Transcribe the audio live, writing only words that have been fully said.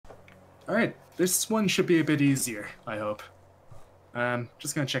Alright, this one should be a bit easier, I hope.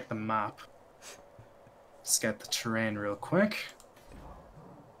 Just gonna check the map. Just get the terrain real quick.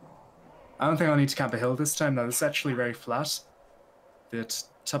 I don't think I'll need to camp a hill this time. No, this is actually very flat. The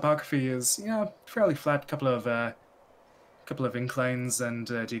topography is, fairly flat. Couple of inclines and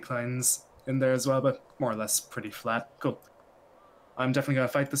declines in there as well, but more or less pretty flat. Cool. I'm definitely gonna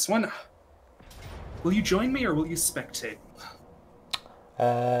fight this one. Will you join me or will you spectate?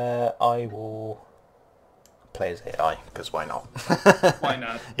 I will play as AI, because why not? Why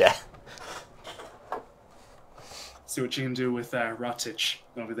not? Yeah. See what you can do with Rotich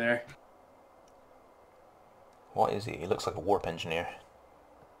over there. What is he? He looks like a warp engineer.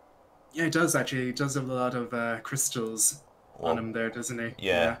 Yeah, he does actually. He does have a lot of crystals on him there, doesn't he?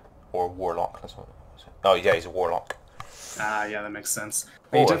 Yeah. Or warlock. That's what it was. Oh yeah, he's a warlock. Ah, yeah, that makes sense.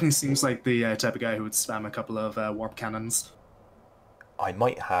 He definitely seems like the type of guy who would spam a couple of warp cannons. I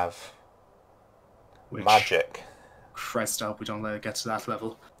might have magic. Christ, I hope we don't let it get to that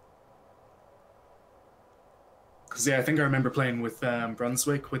level. Because yeah, I think I remember playing with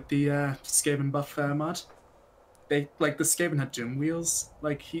Brunswick with the Skaven buff mod. The Skaven had doom wheels.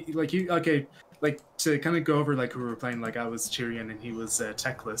 To kind of go over like who we were playing. Like I was Tyrion and he was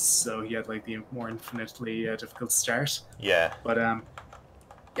techless, so he had like the more infinitely difficult start. Yeah. But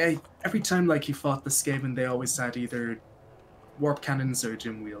yeah, every time like he fought the Skaven, they always had either warp cannons or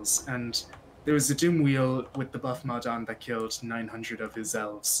doom wheels, and there was a doom wheel with the buff mod on that killed 900 of his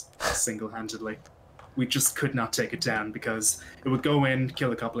elves single-handedly. We just could not take it down because it would go in,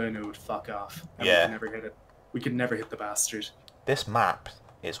 kill a couple, and it would fuck off. And yeah. We could never hit it. We could never hit the bastard. This map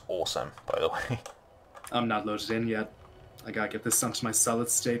is awesome, by the way. I'm not loaded in yet. I gotta get this onto my solid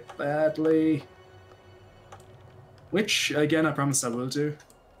state badly. Which, again, I promise I will do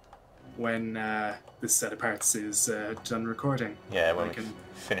when this set of parts is done recording. Yeah, when we can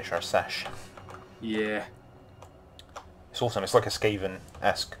finish our sesh. Yeah. It's awesome. It's like a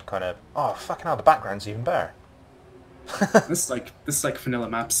Skaven-esque kind of... Oh, fucking hell, the background's even better. This is like vanilla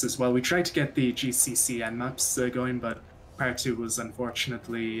maps as well. We tried to get the GCCN maps going, but part 2 was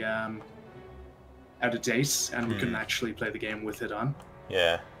unfortunately out of date, and we couldn't actually play the game with it on.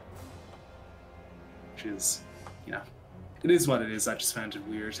 Yeah. Which is, it is what it is. I just found it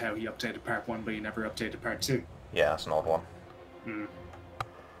weird how he updated part 1, but he never updated part 2. Yeah, that's an odd one.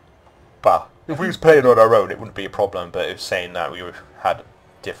 But if we was playing on our own, it wouldn't be a problem. But it was saying that we had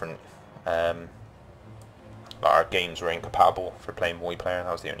different, our games were incompatible for playing multiplayer.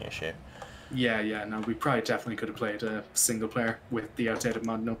 That was the only issue. Yeah. No, we probably definitely could have played a single player with the outdated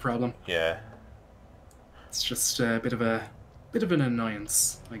mod, no problem. Yeah. It's just a bit of an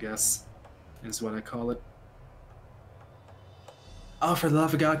annoyance, I guess, is what I call it. Oh, for the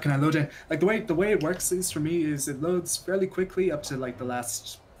love of God, can I load in? Like the way it works, at least for me, is it loads fairly quickly up to like the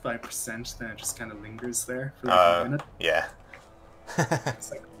last 5%, then it just kind of lingers there for like a minute. Yeah.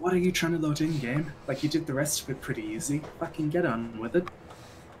 It's like, what are you trying to load in, game? Like, you did the rest of it pretty easy. Fucking get on with it.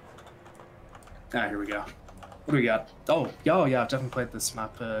 Ah, here we go. What do we got? Oh, yeah, I've definitely played this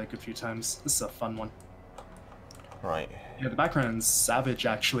map a good few times. This is a fun one. Right. Yeah, the background's savage,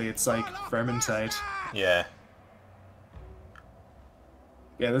 actually. It's like Vermintide. Yeah.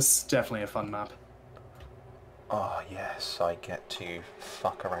 Yeah, this is definitely a fun map. Oh, yes, I get to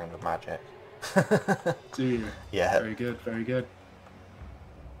fuck around with magic. Do you? Yeah. Very good, very good.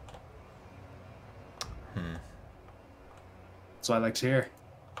 That's what I like to hear.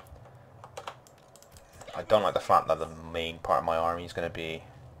 I don't like the fact that the main part of my army is going to be...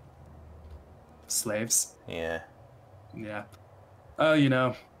 Slaves? Yeah. Yeah. Oh,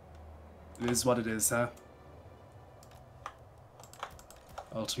 it is what it is, huh?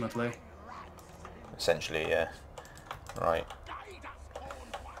 Ultimately. Essentially, yeah. Right.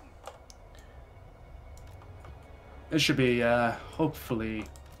 It should be, hopefully...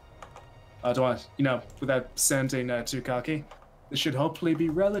 I don't want, without sounding too cocky, this should hopefully be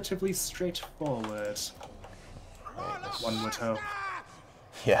relatively straightforward. One would hope.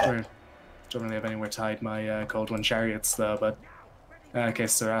 Yeah. Don't really have anywhere to hide my Cold One chariots, though, but... Okay,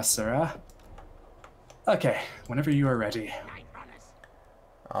 Sarah. Okay, whenever you are ready.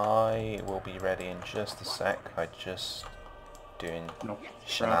 I will be ready in just a sec. I just doing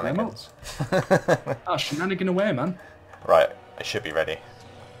shenanigans. Oh, shenanigan away, man. Right, I should be ready.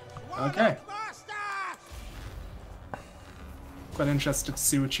 Okay. Quite interested to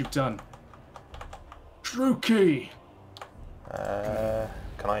see what you've done. Druki!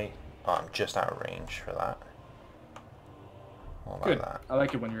 Can I... Oh, I'm just out of range for that. What about Good. that? I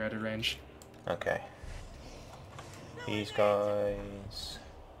like it when you're out of range. Okay. These guys...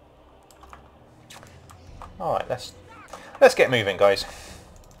 Alright, let's get moving, guys.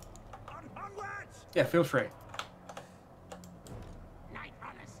 Yeah, feel free.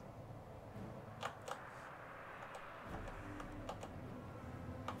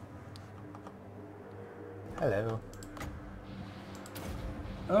 Hello.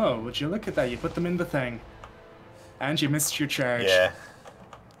 Oh, would you look at that? You put them in the thing. And you missed your charge. Yeah.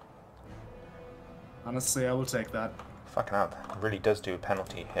 Honestly, I will take that. Fucking hell, that really does do a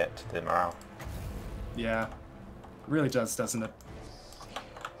penalty hit to the morale. Yeah. It really does, doesn't it?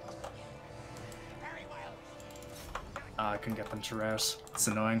 I can get them to rout. It's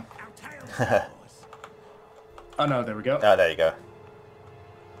annoying. Oh no, there we go. Oh, there you go.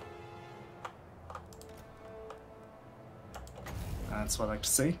 That's what I like to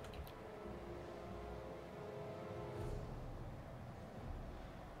see.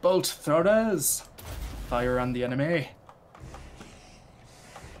 Bolt throwers! Fire on the enemy.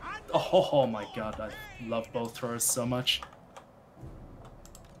 Oh my god, I love bolt throwers so much.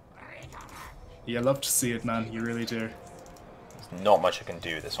 You love to see it, man. You really do. There's not much I can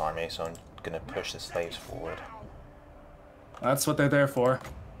do with this army, so I'm going to push the slaves forward. That's what they're there for.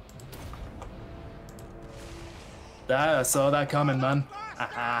 I saw that coming, man.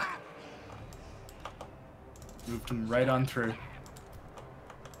 Aha. Moved him right on through.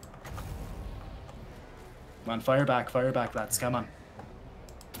 Come on, fire back, lads. Come on.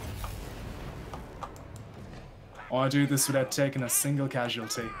 I want to do this without taking a single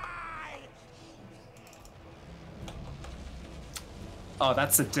casualty. Oh,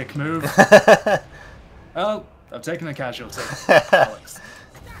 that's a dick move. Well, I've taken a casualty. Alex.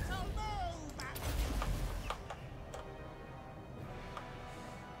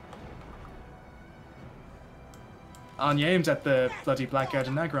 And you aimed at the bloody Blackguard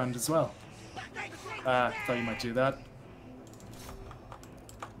and Naggaroth as well. Thought you might do that.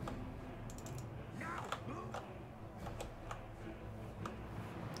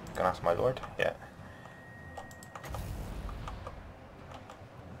 Can I ask my lord? Yeah.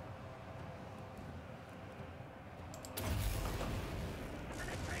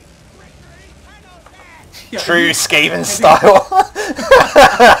 Yeah, True Skaven style.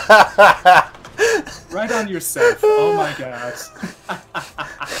 Right on yourself. Oh my god.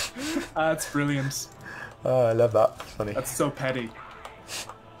 That's brilliant. Oh, I love that. It's funny. That's so petty.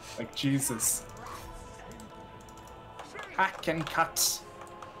 Like, Jesus. Hack and cut.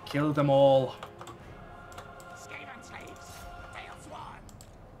 Kill them all.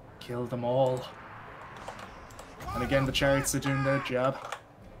 Kill them all. And again, the chariots are doing their job.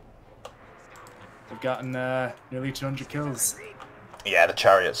 They've gotten nearly 200 kills. Yeah, the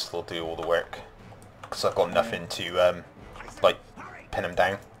chariots will do all the work. Because I've got nothing to, like, pin them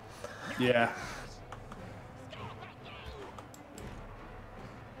down. Yeah.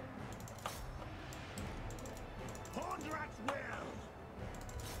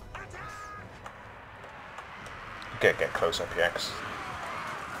 Get close up here,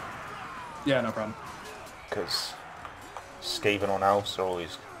 Yeah, no problem. because Skaven on elves are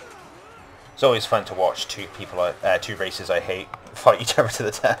always... It's always fun to watch two races I hate fight each other to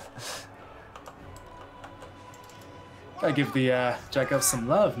the death. Gotta give the Jackasaurus some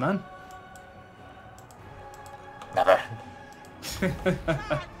love, man. Never.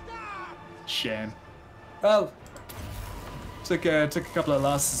 Shame. Well, took a couple of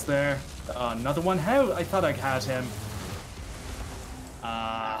losses there. Oh, another one. How? I thought I had him.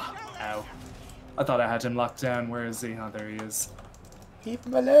 Ow. I thought I had him locked down. Where is he? Oh, there he is. Leave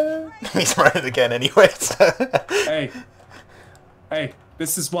him alone. He's running again anyway. So. Hey,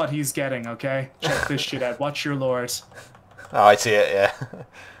 this is what he's getting, okay? Check this shit out. Watch your lord. Oh, I see it, yeah.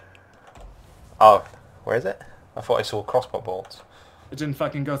 Oh, where is it? I thought I saw crossbow bolts. It didn't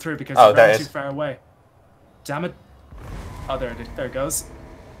fucking go through because Oh, it there ran it too is. far away. Damn it. Oh, there it goes.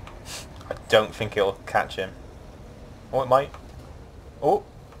 I don't think it'll catch him. Oh, it might. Oh.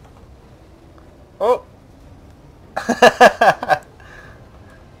 Oh.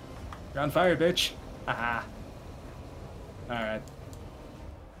 You're on fire, bitch. Aha. Alright.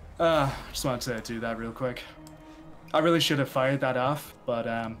 Just wanted to do that real quick. I really should have fired that off, but,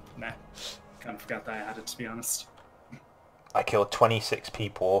 nah. Kind of forgot that I had it, to be honest. I killed 26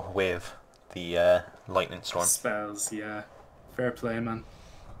 people with the lightning storm. Spells, yeah. Fair play, man.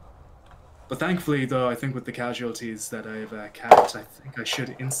 But thankfully, though, I think with the casualties that I've capped, I think I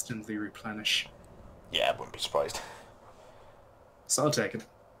should instantly replenish. Yeah, I wouldn't be surprised. So I'll take it.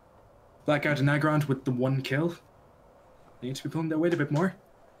 Blackguard and Naggaroth with the one kill. They need to be pulling their weight a bit more.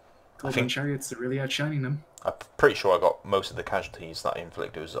 Golden chariots are really outshining them. I'm pretty sure I got most of the casualties that I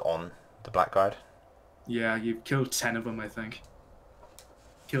inflicted was on the Blackguard. Yeah, you've killed 10 of them, I think.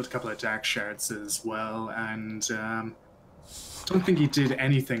 Killed a couple of dark shards as well, and don't think he did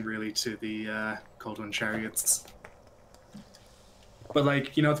anything really to the Cold One Chariots. But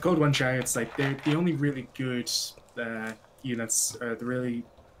like, you know, the Cold One Chariots, like they're the only really good units, or the really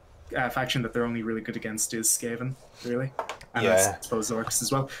faction that they're only really good against is Skaven, really. And I suppose Orcs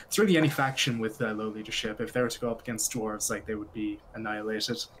as well. It's really any faction with low leadership. If they were to go up against dwarves, like they would be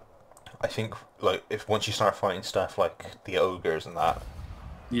annihilated. I think like if once you start fighting stuff like the ogres and that,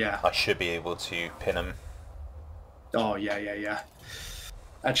 yeah, I should be able to pin them. Oh yeah.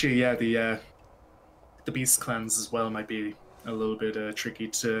 Actually, yeah, the beast clans as well might be a little bit tricky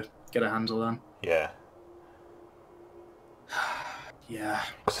to get a handle on. Yeah. Yeah.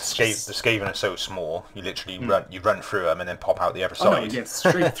 The Skaven are so small, you literally run through them and then pop out the other side. Oh no, yeah,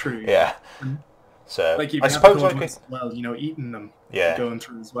 straight through. Yeah. So like I suppose I could. Well, you know, eating them. Yeah. Going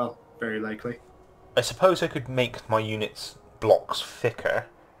through as well, very likely. I suppose I could make my units blocks thicker,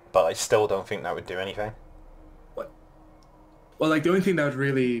 but I still don't think that would do anything. What? Well, like the only thing that would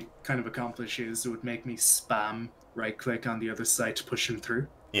really kind of accomplish is it would make me spam right click on the other side to push them through.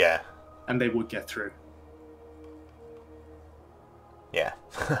 Yeah. And they would get through. Yeah.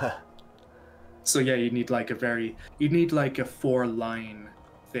 So yeah, you'd need like a 4-line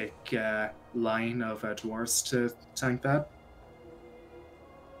thick line of dwarves to tank that.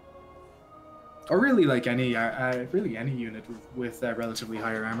 Or really like any unit with relatively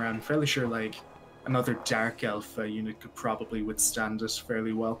higher armor. I'm fairly sure like another Dark Elf unit could probably withstand it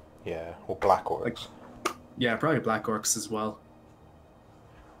fairly well. Yeah, or Black Orcs. Like, yeah, probably Black Orcs as well.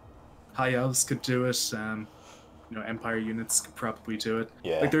 High Elves could do it. You know, Empire units could probably do it.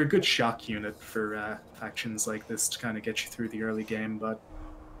 Yeah. Like they're a good shock unit for factions like this to kind of get you through the early game, but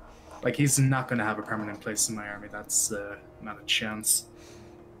like he's not going to have a permanent place in my army. That's not a chance.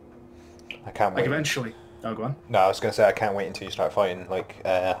 I can't wait. Like eventually. Oh, go on. No, I was going to say I can't wait until you start fighting like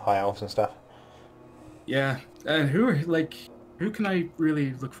high elves and stuff. Yeah. Who can I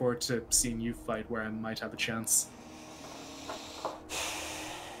really look forward to seeing you fight where I might have a chance?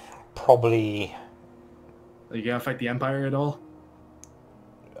 Probably. Are you gonna fight the Empire at all?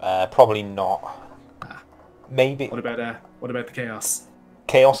 Probably not. Maybe. What about the Chaos?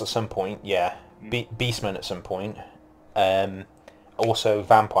 Chaos at some point, yeah. Beastmen at some point. Also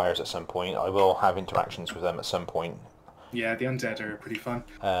vampires at some point. I will have interactions with them at some point. Yeah, the undead are pretty fun.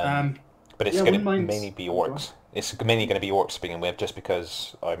 But it's going to mainly be orcs. It's mainly going to be orcs to begin with, just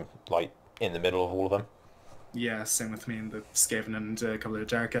because I'm like in the middle of all of them. Yeah, same with me and the Skaven and a couple of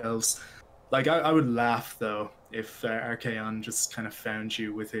Dark Elves. Like, I would laugh, though, if Archaon just kind of found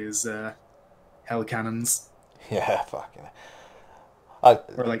you with his hell cannons. Yeah, fucking.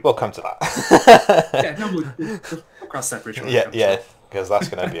 We'll come to that. Yeah, no, we'll cross that bridge. Yeah, because that's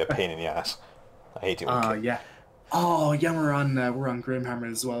going to be a pain in the ass. I hate it. Yeah. Oh, yeah, we're on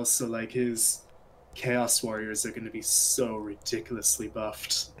Grimhammer as well, so, like, his Chaos Warriors are going to be so ridiculously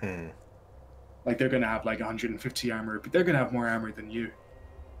buffed. Like, they're going to have, like, 150 armor, but they're going to have more armor than you.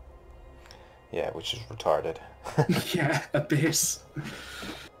 Yeah, which is retarded. Yeah, a bit.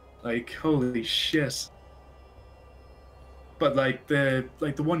 Like, holy shit. But like the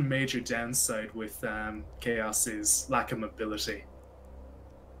one major downside with Chaos is lack of mobility.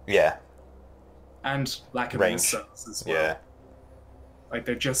 Yeah. And lack of missiles as well. Yeah. Like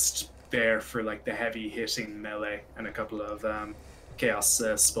they're just there for like the heavy hitting melee and a couple of Chaos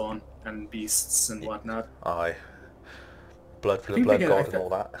spawn and beasts and whatnot. Aye. Blood for the blood god and all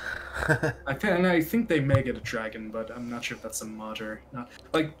that. I think they may get a dragon, but I'm not sure if that's a mod or not.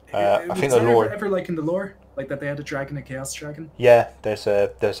 Like, I think the lore ever like in the lore, like that they had a dragon, a chaos dragon. Yeah, there's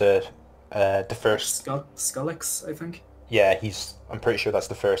the first Skullix, I think. Yeah, I'm pretty sure that's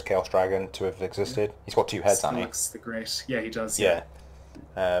the first chaos dragon to have existed. He's got 2 heads, hasn't he? Skullix the Great. Yeah, he does. Yeah.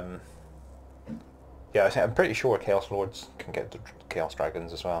 Yeah, I'm pretty sure chaos lords can get the chaos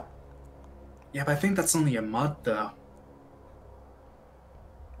dragons as well. Yeah, but I think that's only a mod though.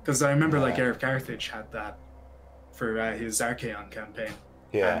 Because I remember, like, Eric Carthage had that for his Archaon campaign.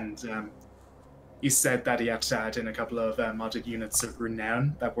 Yeah. And he said that he had to add in a couple of modded units of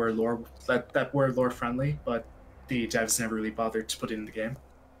renown that were lore friendly, but the devs never really bothered to put in the game.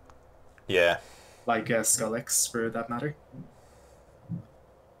 Yeah. Like Skullix, for that matter.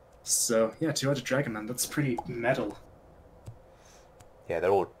 So yeah, 2-headed dragon, man, that's pretty metal. Yeah,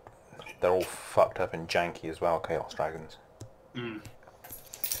 they're all fucked up and janky as well, chaos dragons.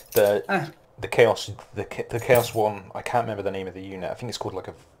 The chaos one, I can't remember the name of the unit. I think it's called like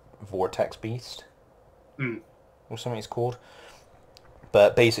a vortex beast, or something it's called.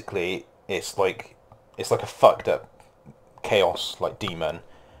 But basically, it's like a fucked up chaos like demon,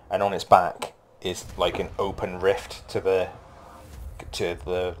 and on its back is like an open rift to the to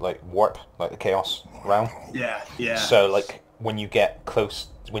the like warp, like the chaos realm. Yeah, yeah. So like when you get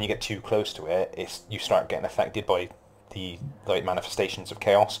too close to it, you start getting affected by the like manifestations of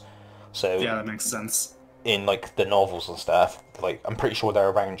chaos. So yeah, that makes sense. in like the novels and stuff, like I'm pretty sure they're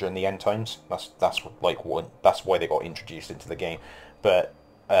around during the end times. That's why they got introduced into the game. But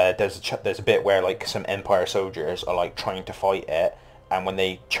there's a bit where like some Empire soldiers are like trying to fight it, and when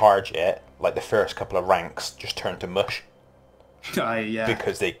they charge it, like the first couple of ranks just turn to mush. Yeah.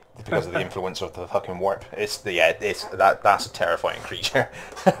 Because of the influence of the fucking warp. That's a terrifying creature.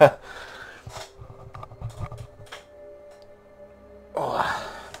 Oh.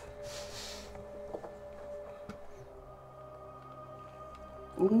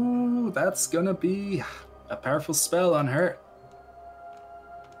 Ooh, that's gonna be a powerful spell on her.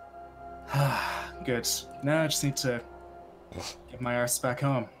 Good. Now I just need to get my arse back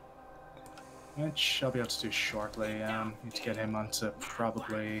home. Which I'll be able to do shortly. Need to get him onto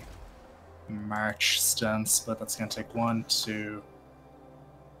probably March stance, but that's going to take 1, 2...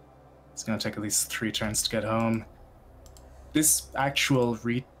 It's going to take at least 3 turns to get home. This actual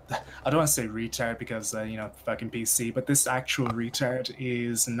I don't want to say retard because, fucking PC, but this actual retard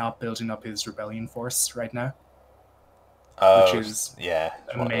is not building up his rebellion force right now. Which is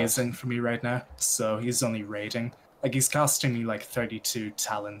amazing for me right now. So he's only raiding. Like, he's costing me, like, 32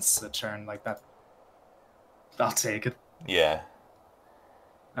 talents a turn, like that. I'll take it. Yeah.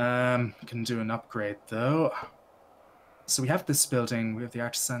 Can do an upgrade, though. So we have this building, we have the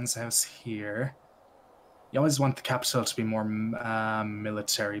Artisan's house here. You always want the capital to be more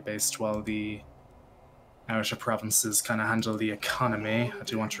military-based, while the outer provinces kind of handle the economy. I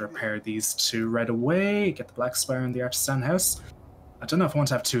do want to repair these 2 right away, get the Black Spire and the Artisan house. I don't know if I want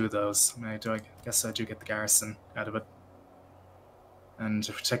to have 2 of those. I guess I do get the garrison out of it. And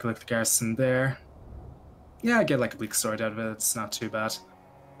if we take a look at the garrison there, yeah, I get like a bleak sword out of it. It's not too bad.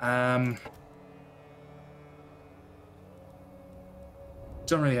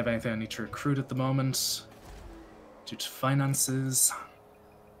 Don't really have anything I need to recruit at the moment due to finances.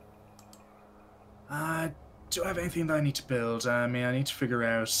 Do I have anything that I need to build? I mean, I need to figure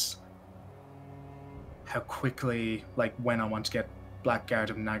out how quickly, like when I want to get Blackguard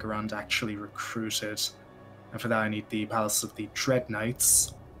of Naggaroth actually recruited. And for that I need the Palace of the Dread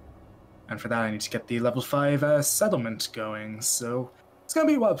Knights. And for that I need to get the level 5 settlement going. So it's going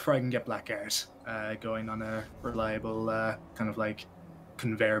to be a while before I can get Blackguard going on a reliable kind of like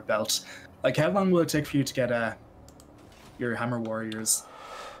conveyor belt. Like, how long will it take for you to get your Hammer Warriors?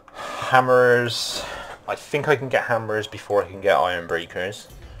 Hammers... I think I can get hammers before I can get iron breakers.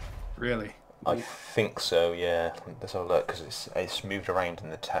 Really? I think so, yeah. Let's have a look, because it's moved around in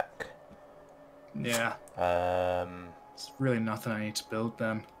the tech. Yeah. It's really nothing I need to build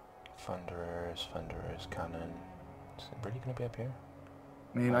them. Thunderers, cannon. Is it really going to be up here?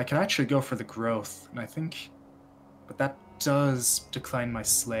 I mean, I can actually go for the growth, and I think... But that does decline my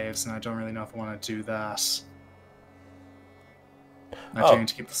slaves, and I don't really know if I want to do that. I do need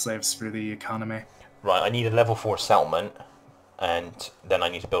to keep the slaves for the economy. Right, I need a level 4 settlement, and then I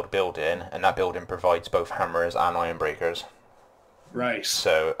need to build a building, and that building provides both hammers and iron breakers. Right.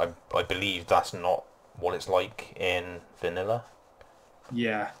 So I believe that's not what it's like in vanilla.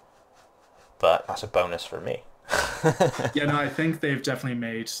 Yeah. But that's a bonus for me. Yeah, no, I think they've definitely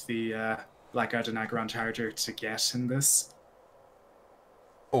made the Blackguard and Naggaroth harder to get in this.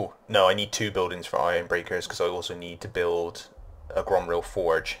 Oh, no, I need 2 buildings for iron breakers, because I also need to build a Gromril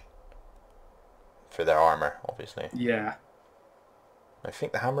forge for their armor, obviously. Yeah. I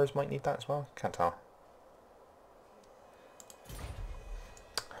think the hammers might need that as well. Can't tell.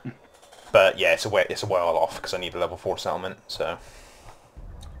 But yeah, it's a while off because I need a level 4 settlement. So.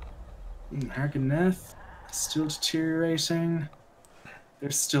 Harganeth still deteriorating.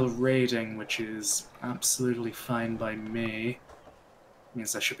 They're still raiding, which is absolutely fine by me.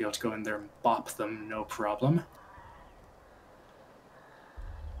 Means I should be able to go in there and bop them, no problem.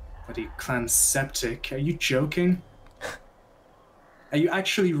 Bloody Clan Septic, are you joking? Are you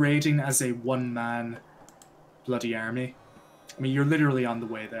actually raiding as a one-man bloody army? I mean, you're literally on the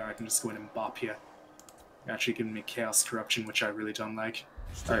way there. I can just go in and bop you. You're actually giving me Chaos Corruption, which I really don't like.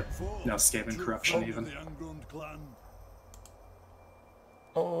 Or, no, Skaven Corruption, even.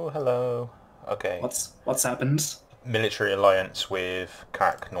 Oh, hello. Okay. What's happened? Military alliance with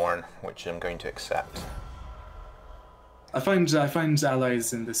Kark Norn, which I'm going to accept. I find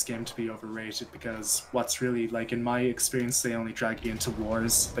allies in this game to be overrated because what's really, like, in my experience, they only drag you into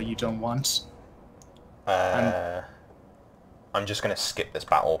wars that you don't want. I'm just going to skip this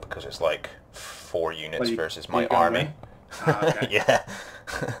battle because it's like 4 units versus my army. Okay. Yeah.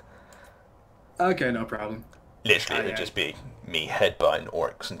 Okay, no problem. Literally, it'd just be me headbutting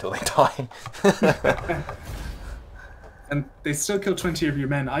orcs until they die. And they still kill 20 of your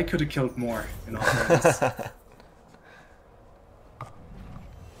men. I could have killed more, in all fairness.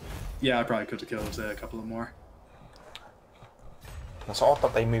 Yeah, I probably could have killed a couple of more. It's odd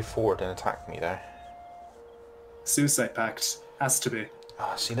that they moved forward and attacked me there. Suicide Pact. Has to be.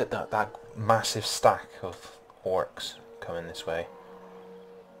 Ah, see that massive stack of orcs coming this way.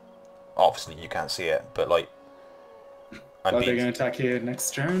 Obviously, you can't see it, but like... Are they going to attack you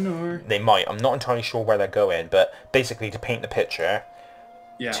next turn, or...? They might. I'm not entirely sure where they're going, but basically, to paint the picture,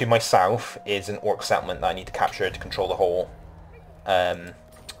 to my south is an orc settlement that I need to capture to control the whole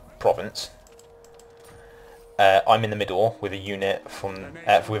province. I'm in the middle with a unit from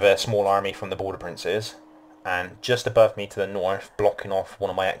with a small army from the Border Princes, and just above me to the north, blocking off one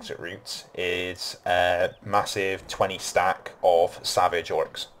of my exit routes, is a massive 20 stack of savage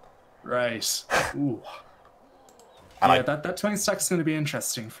orcs. Right. Ooh. And yeah, that 20 stack is going to be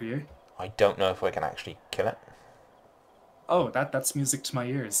interesting for you. I don't know if I can actually kill it. Oh, that's music to my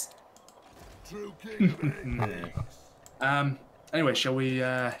ears. Anyway, shall we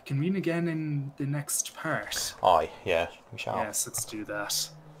convene again in the next part? Aye, yeah, we shall. Yes, let's do that.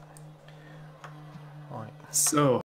 Right. So...